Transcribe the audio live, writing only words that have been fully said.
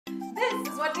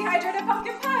what dehydrated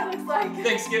pumpkin pie looks like.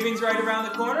 Thanksgiving's right around the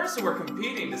corner, so we're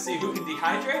competing to see who can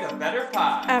dehydrate a better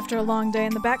pie. After a long day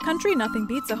in the backcountry, nothing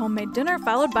beats a homemade dinner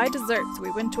followed by desserts.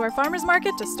 We went to our farmer's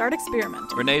market to start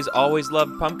experimenting. Renee's always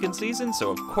loved pumpkin season,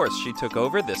 so of course she took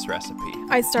over this recipe.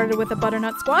 I started with a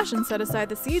butternut squash and set aside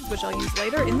the seeds, which I'll use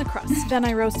later in the crust. Then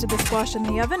I roasted the squash in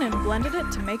the oven and blended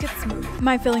it to make it smooth.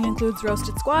 My filling includes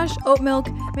roasted squash, oat milk,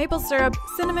 maple syrup,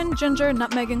 cinnamon, ginger,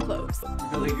 nutmeg, and cloves.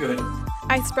 Really good.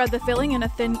 I spread the filling in a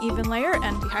thin, even layer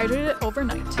and dehydrated it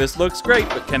overnight. This looks great,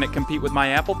 but can it compete with my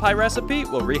apple pie recipe?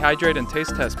 We'll rehydrate and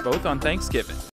taste test both on Thanksgiving.